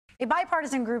A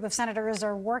bipartisan group of senators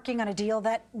are working on a deal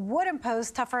that would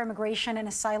impose tougher immigration and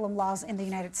asylum laws in the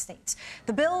United States.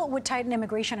 The bill would tighten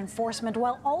immigration enforcement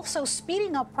while also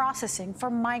speeding up processing for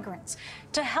migrants.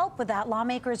 To help with that,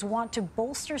 lawmakers want to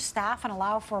bolster staff and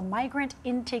allow for migrant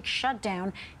intake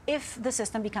shutdown if the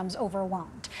system becomes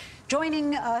overwhelmed.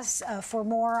 Joining us for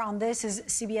more on this is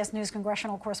CBS News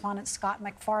congressional correspondent Scott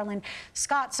MacFarlane.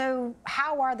 Scott, so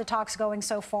how are the talks going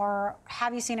so far?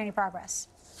 Have you seen any progress?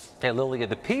 Hey, Lilia,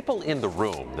 the people in the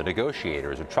room, the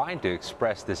negotiators, are trying to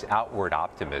express this outward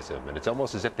optimism, and it's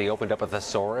almost as if they opened up a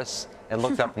thesaurus and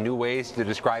looked up new ways to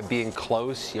describe being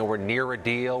close. You know, we're near a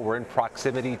deal, we're in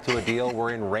proximity to a deal,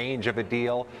 we're in range of a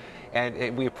deal,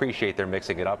 and we appreciate their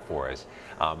mixing it up for us.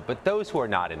 But those who are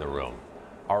not in the room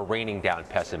are raining down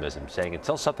pessimism, saying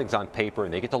until something's on paper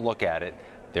and they get to look at it,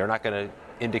 they're not going to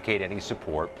indicate any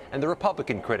support. And the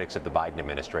Republican critics of the Biden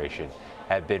administration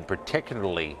have been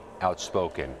particularly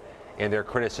outspoken in their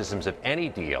criticisms of any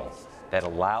deal that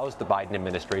allows the Biden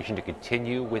administration to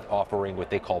continue with offering what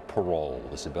they call parole,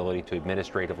 this ability to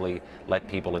administratively let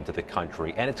people into the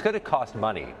country. And it's going to cost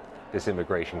money, this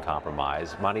immigration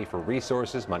compromise, money for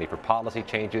resources, money for policy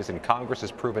changes, and Congress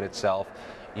has proven itself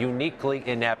uniquely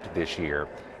inept this year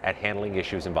at handling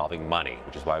issues involving money,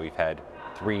 which is why we've had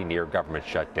 3 near government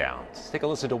shutdowns. Let's take a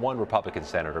listen to one Republican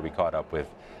senator we caught up with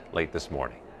late this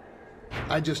morning.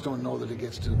 I just don't know that it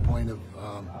gets to the point of,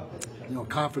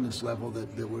 confidence level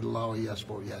that would allow a yes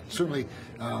vote yet. Certainly,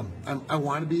 I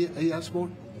want to be a yes vote,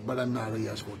 but I'm not a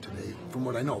yes vote today, from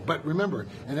what I know. But remember,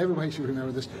 and everybody should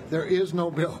remember this, there is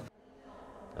no bill.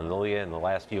 And Lilia, in the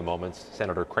last few moments,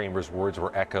 Senator Kramer's words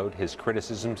were echoed. His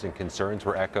criticisms and concerns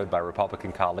were echoed by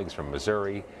Republican colleagues from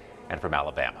Missouri and from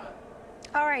Alabama.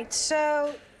 All right,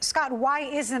 so, Scott, why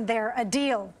isn't there a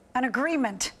deal? An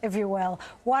agreement, if you will.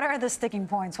 What are the sticking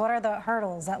points? What are the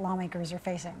hurdles that lawmakers are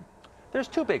facing? There's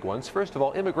 2 big ones. First of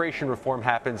all, immigration reform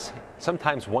happens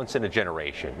sometimes once in a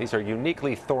generation. These are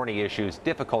uniquely thorny issues,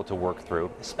 difficult to work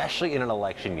through, especially in an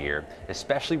election year,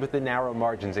 especially with the narrow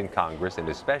margins in Congress, and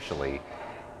especially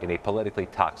in a politically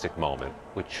toxic moment,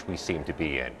 which we seem to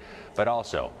be in. But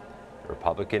also, the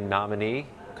Republican nominee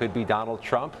could be Donald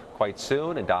Trump quite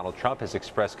soon, and Donald Trump has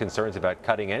expressed concerns about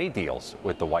cutting any deals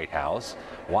with the White House,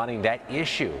 wanting that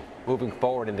issue moving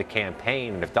forward in the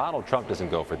campaign. And if Donald Trump doesn't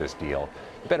go for this deal,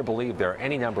 you better believe there are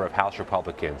any number of House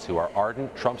Republicans who are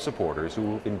ardent Trump supporters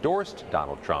who endorsed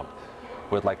Donald Trump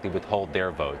who would likely withhold their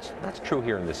votes. That's true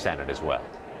here in the Senate as well.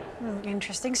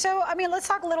 Interesting. So, let's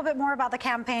talk a little bit more about the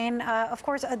campaign. Of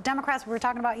course, Democrats we were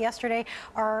talking about yesterday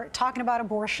are talking about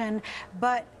abortion,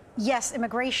 but yes,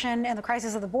 immigration and the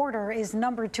crisis of the border is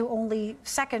numbered to only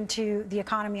second to the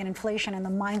economy and inflation in the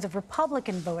minds of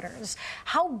Republican voters.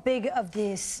 How big of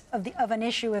an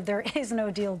issue, if there is no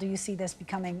deal, do you see this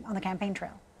becoming on the campaign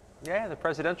trail? Yeah, the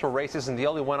presidential race isn't the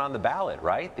only one on the ballot,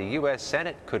 right? The U.S.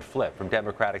 Senate could flip from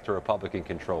Democratic to Republican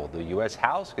control. The U.S.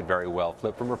 House could very well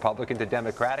flip from Republican to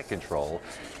Democratic control.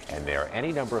 And there are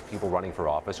any number of people running for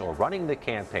office or running the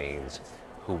campaigns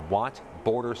who want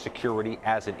border security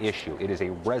as an issue. It is a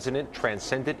resonant,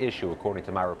 transcendent issue, according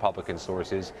to my Republican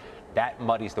sources. That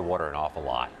muddies the water an awful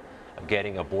lot of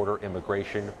getting a border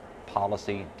immigration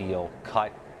policy deal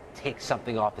cut. Take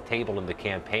something off the table in the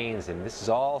campaigns, and this is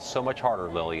all so much harder,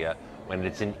 Lilia, when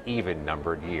it's an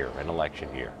even-numbered year, an election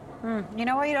year. You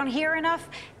know what you don't hear enough?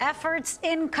 Efforts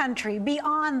in country,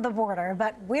 beyond the border.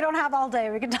 But we don't have all day.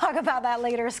 We can talk about that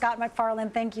later. Scott MacFarlane,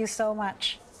 thank you so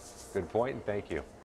much. Good point, and thank you.